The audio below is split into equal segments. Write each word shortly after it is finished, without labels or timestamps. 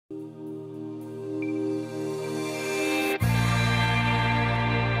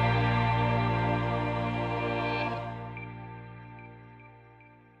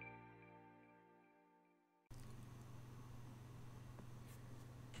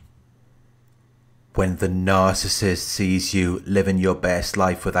when the narcissist sees you living your best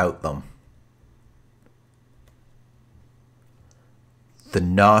life without them. The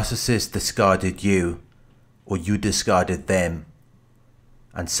narcissist discarded you, or you discarded them,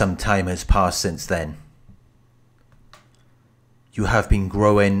 and some time has passed since then. You have been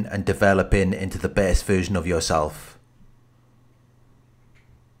growing and developing into the best version of yourself.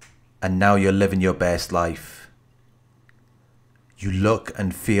 And now you're living your best life. You look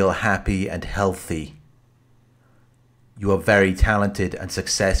and feel happy and healthy. You are very talented and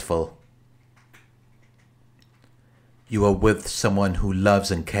successful. You are with someone who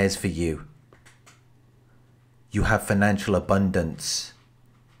loves and cares for you. You have financial abundance.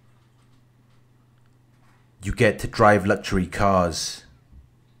 You get to drive luxury cars.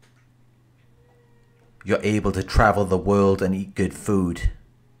 You're able to travel the world and eat good food.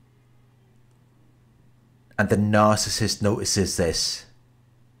 And the narcissist notices this.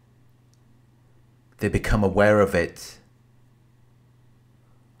 They become aware of it.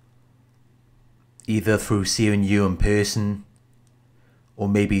 Either through seeing you in person, or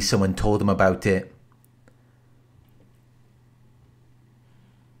maybe someone told them about it.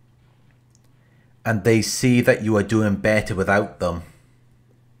 And they see that you are doing better without them.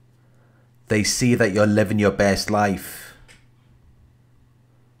 They see that you're living your best life.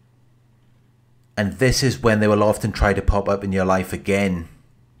 And this is when they will often try to pop up in your life again.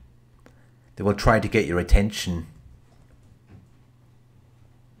 They will try to get your attention.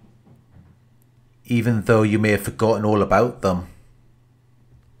 Even though you may have forgotten all about them.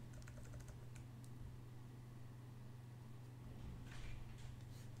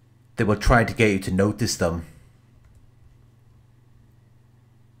 They will try to get you to notice them.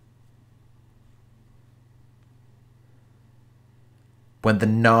 When the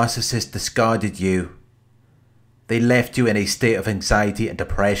narcissist discarded you, they left you in a state of anxiety and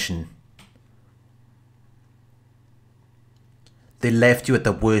depression. They left you at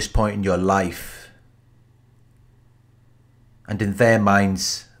the worst point in your life. And in their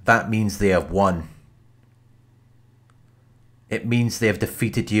minds, that means they have won. It means they have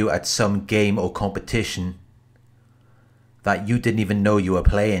defeated you at some game or competition that you didn't even know you were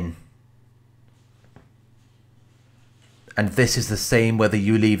playing. And this is the same whether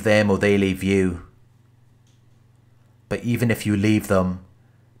you leave them or they leave you. But even if you leave them,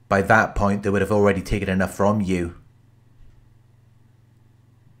 by that point they would have already taken enough from you.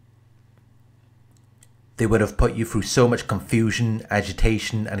 They would have put you through so much confusion,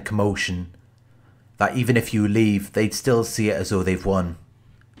 agitation and commotion that even if you leave, they'd still see it as though they've won.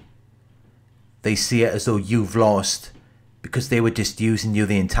 They see it as though you've lost because they were just using you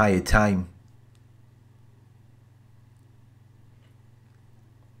the entire time.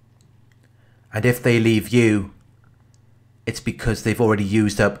 And if they leave you, it's because they've already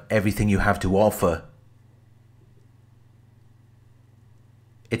used up everything you have to offer.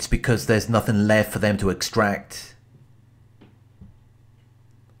 It's because there's nothing left for them to extract.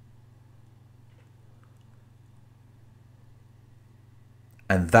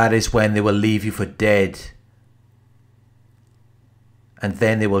 And that is when they will leave you for dead. And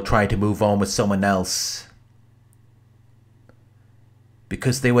then they will try to move on with someone else.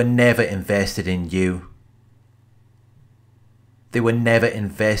 Because they were never invested in you. They were never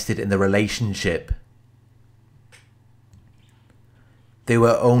invested in the relationship. They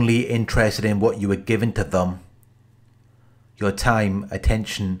were only interested in what you were given to them. Your time,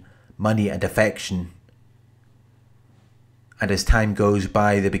 attention, money and affection. And as time goes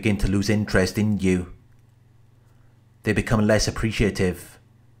by, they begin to lose interest in you. They become less appreciative.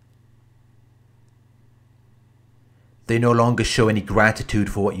 They no longer show any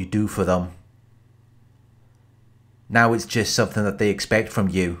gratitude for what you do for them. Now it's just something that they expect from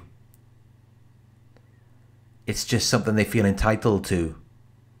you. It's just something they feel entitled to.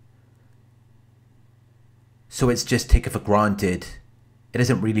 So it's just taken for granted. It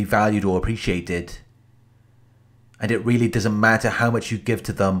isn't really valued or appreciated. And it really doesn't matter how much you give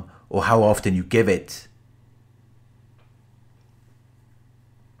to them or how often you give it.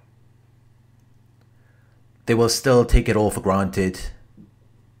 They will still take it all for granted.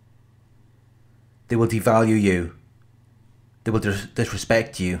 They will devalue you. They will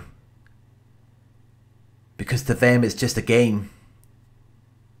disrespect you. Because to them it's just a game.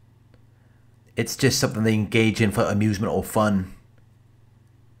 It's just something they engage in for amusement or fun.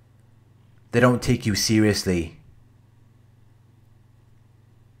 They don't take you seriously.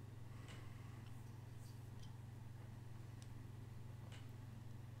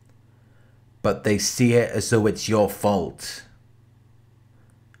 But they see it as though it's your fault.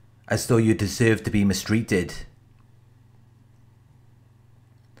 As though you deserve to be mistreated.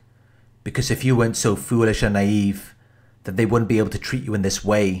 Because if you weren't so foolish and naive, then they wouldn't be able to treat you in this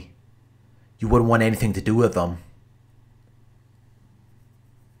way. You wouldn't want anything to do with them.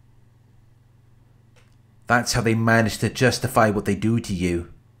 That's how they manage to justify what they do to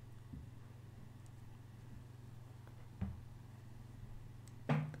you.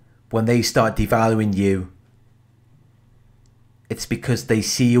 When they start devaluing you, it's because they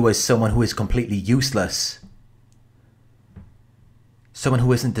see you as someone who is completely useless. Someone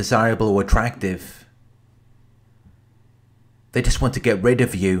who isn't desirable or attractive. They just want to get rid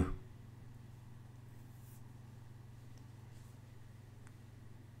of you.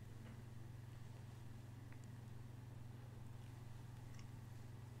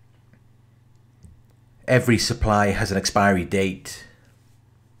 Every supply has an expiry date.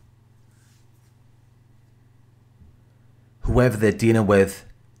 Whoever they're dealing with,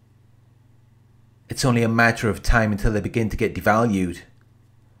 it's only a matter of time until they begin to get devalued.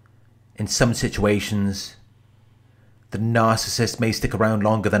 In some situations, the narcissist may stick around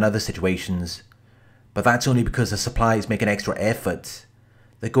longer than other situations, but that's only because the supply is making extra effort.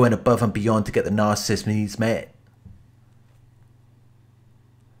 They're going above and beyond to get the narcissist's needs met.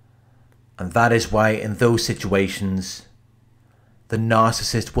 And that is why in those situations, the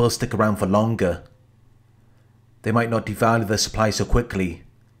narcissist will stick around for longer. They might not devalue the supply so quickly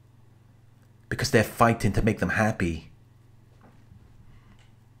because they're fighting to make them happy.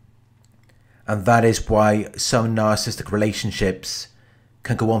 And that is why some narcissistic relationships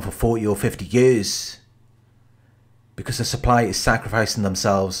can go on for 40 or 50 years. Because the supply is sacrificing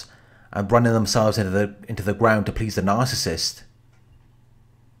themselves and running themselves into the ground to please the narcissist.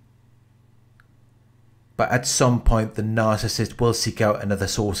 But at some point the narcissist will seek out another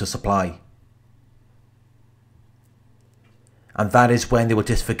source of supply. And that is when they will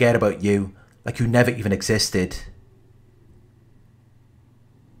just forget about you like you never even existed.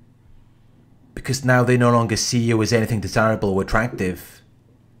 Because now they no longer see you as anything desirable or attractive.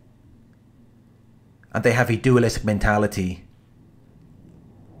 And they have a dualistic mentality.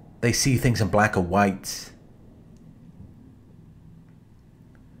 They see things in black or white.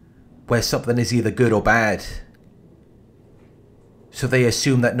 Where something is either good or bad. So they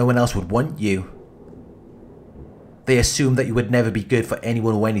assume that no one else would want you. They assume that you would never be good for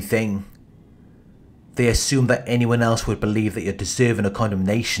anyone or anything. They assume that anyone else would believe that you're deserving of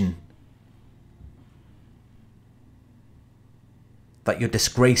condemnation. That you're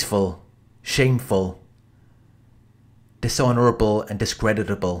disgraceful, shameful, dishonorable and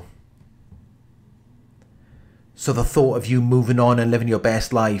discreditable. So the thought of you moving on and living your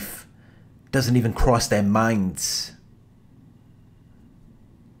best life doesn't even cross their minds.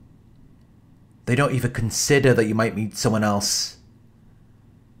 They don't even consider that you might meet someone else.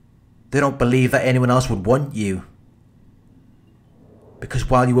 They don't believe that anyone else would want you. Because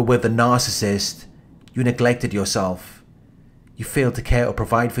while you were with the narcissist, you neglected yourself. You failed to care or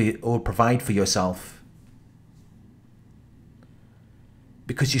provide for yourself.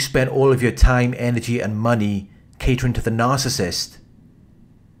 Because you spent all of your time, energy and money catering to the narcissist.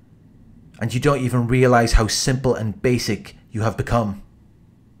 And you don't even realize how simple and basic you have become.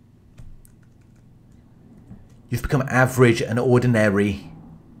 You've become average and ordinary.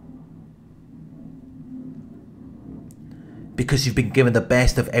 Because you've been given the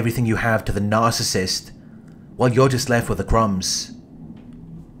best of everything you have to the narcissist, while you're just left with the crumbs.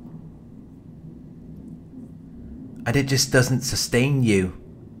 And it just doesn't sustain you.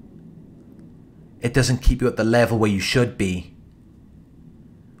 It doesn't keep you at the level where you should be.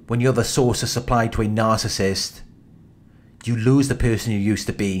 When you're the source of supply to a narcissist, you lose the person you used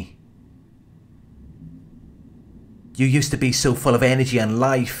to be. You used to be so full of energy and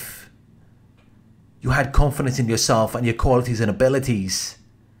life. You had confidence in yourself and your qualities and abilities.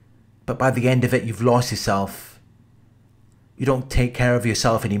 But by the end of it, you've lost yourself. You don't take care of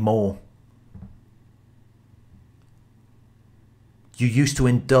yourself anymore. You used to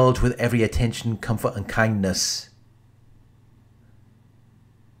indulge with every attention, comfort and kindness.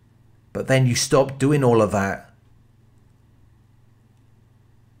 But then you stopped doing all of that.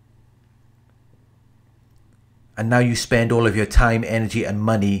 And now you spend all of your time, energy and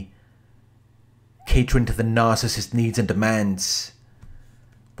money catering to the narcissist's needs and demands,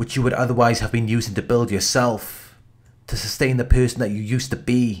 which you would otherwise have been using to build yourself, to sustain the person that you used to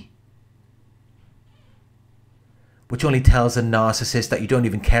be. Which only tells a narcissist that you don't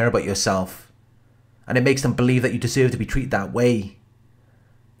even care about yourself. And it makes them believe that you deserve to be treated that way.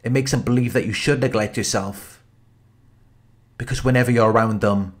 It makes them believe that you should neglect yourself. Because whenever you're around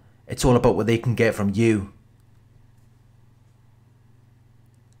them, it's all about what they can get from you.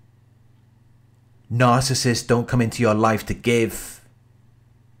 Narcissists don't come into your life to give.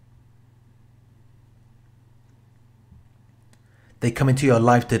 They come into your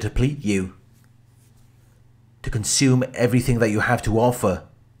life to deplete you, to consume everything that you have to offer.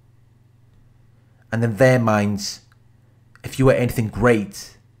 And in their minds, if you were anything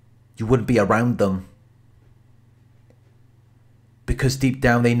great, you wouldn't be around them. Because deep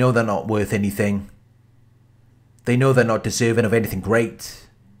down they know they're not worth anything. They know they're not deserving of anything great.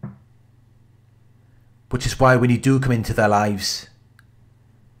 Which is why when you do come into their lives,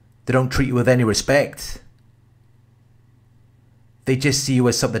 they don't treat you with any respect. They just see you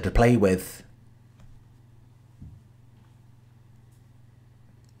as something to play with.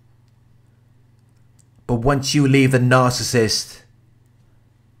 But once you leave the narcissist,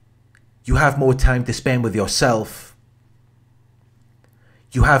 you have more time to spend with yourself.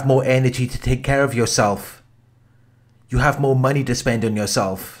 You have more energy to take care of yourself. You have more money to spend on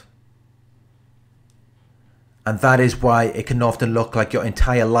yourself. And that is why it can often look like your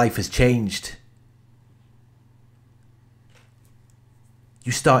entire life has changed.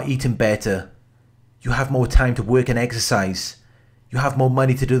 You start eating better. You have more time to work and exercise. You have more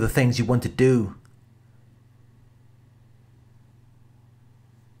money to do the things you want to do.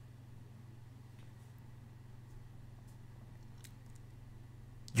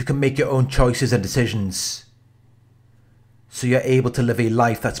 You can make your own choices and decisions. So you're able to live a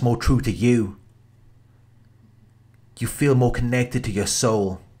life that's more true to you. You feel more connected to your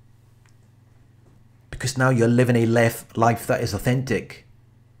soul. Because now you're living a life that is authentic.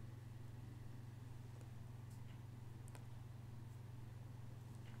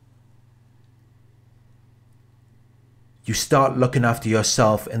 You start looking after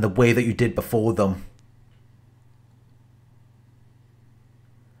yourself in the way that you did before them.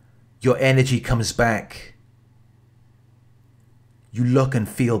 Your energy comes back. You look and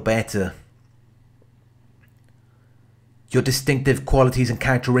feel better. Your distinctive qualities and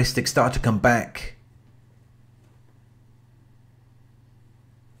characteristics start to come back.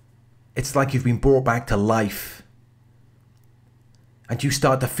 It's like you've been brought back to life. And you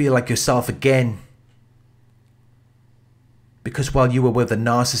start to feel like yourself again. Because while you were with a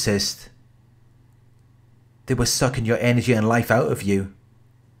narcissist, they were sucking your energy and life out of you.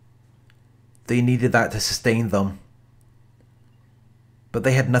 They needed that to sustain them. But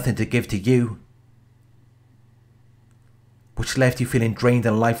they had nothing to give to you. Which left you feeling drained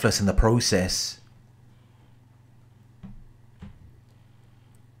and lifeless in the process.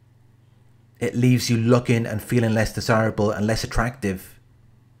 It leaves you looking and feeling less desirable and less attractive.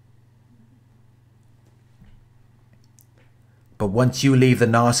 But once you leave the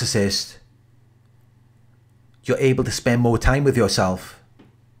narcissist, you're able to spend more time with yourself.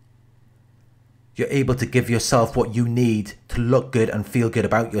 You're able to give yourself what you need to look good and feel good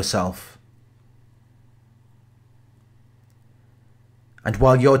about yourself. And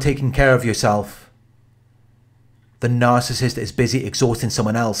while you're taking care of yourself, the narcissist is busy exhausting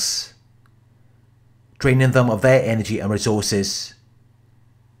someone else, draining them of their energy and resources.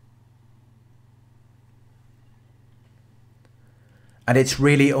 And it's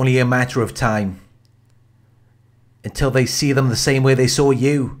really only a matter of time until they see them the same way they saw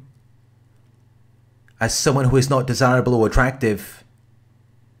you, as someone who is not desirable or attractive,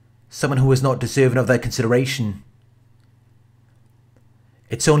 someone who is not deserving of their consideration.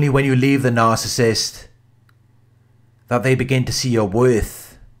 It's only when you leave the narcissist that they begin to see your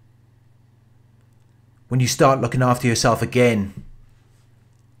worth. When you start looking after yourself again,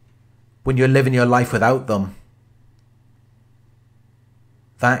 when you're living your life without them,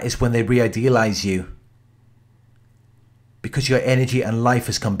 that is when they re-idealize you. Because your energy and life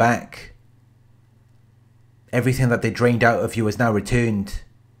has come back. Everything that they drained out of you has now returned.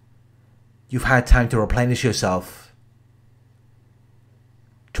 You've had time to replenish yourself.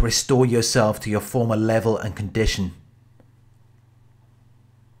 To restore yourself to your former level and condition.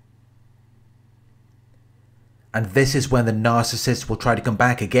 And this is when the narcissist will try to come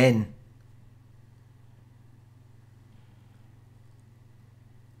back again.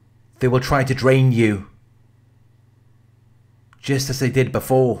 They will try to drain you, just as they did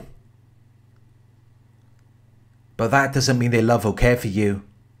before. But that doesn't mean they love or care for you.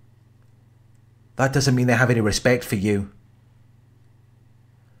 That doesn't mean they have any respect for you.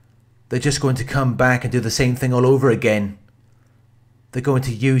 They're just going to come back and do the same thing all over again. They're going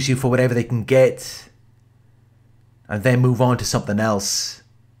to use you for whatever they can get, and then move on to something else.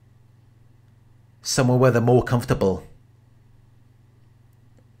 Somewhere where they're more comfortable.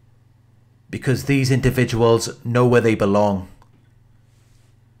 Because these individuals know where they belong.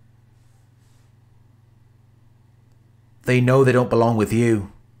 They know they don't belong with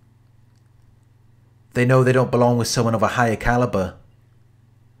you. They know they don't belong with someone of a higher caliber.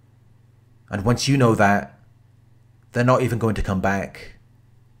 And once you know that, they're not even going to come back.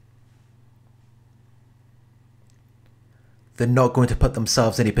 They're not going to put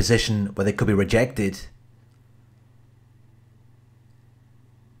themselves in a position where they could be rejected.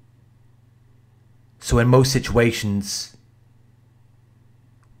 So in most situations,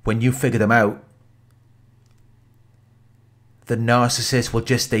 when you figure them out, the narcissist will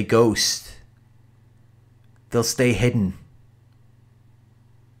just stay ghost. They'll stay hidden.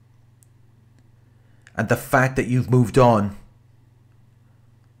 And the fact that you've moved on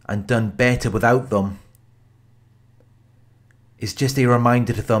and done better without them is just a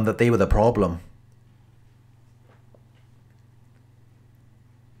reminder to them that they were the problem.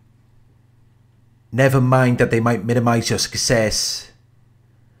 Never mind that they might minimize your success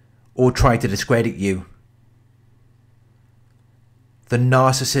or try to discredit you. The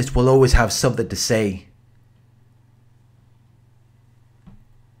narcissist will always have something to say.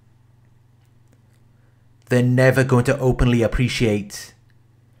 They're never going to openly appreciate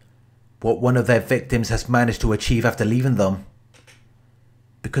what one of their victims has managed to achieve after leaving them,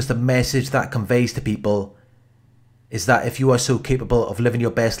 because the message that conveys to people is that if you are so capable of living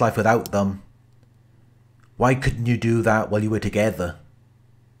your best life without them, why couldn't you do that while you were together?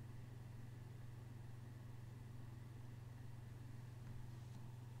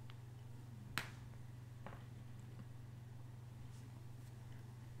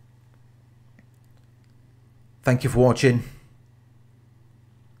 Thank you for watching.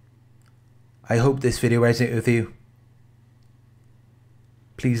 I hope this video resonated with you.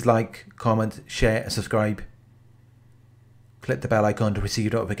 Please like, comment, share and subscribe. Click the bell icon to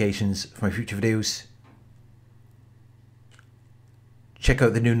receive notifications for my future videos. Check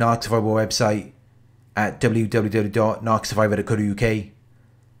out the new Narc Survivor website at www.narcsurvivor.co.uk,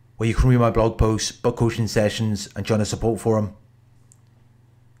 where you can read my blog posts, book coaching sessions and join a support forum.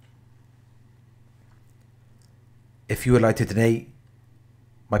 If you would like to donate,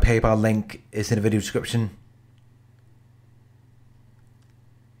 my PayPal link is in the video description.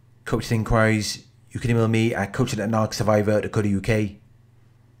 Coaching inquiries, you can email me at coaching@narcsurvivor.co.uk.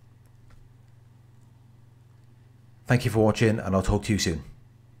 Thank you for watching, and I'll talk to you soon.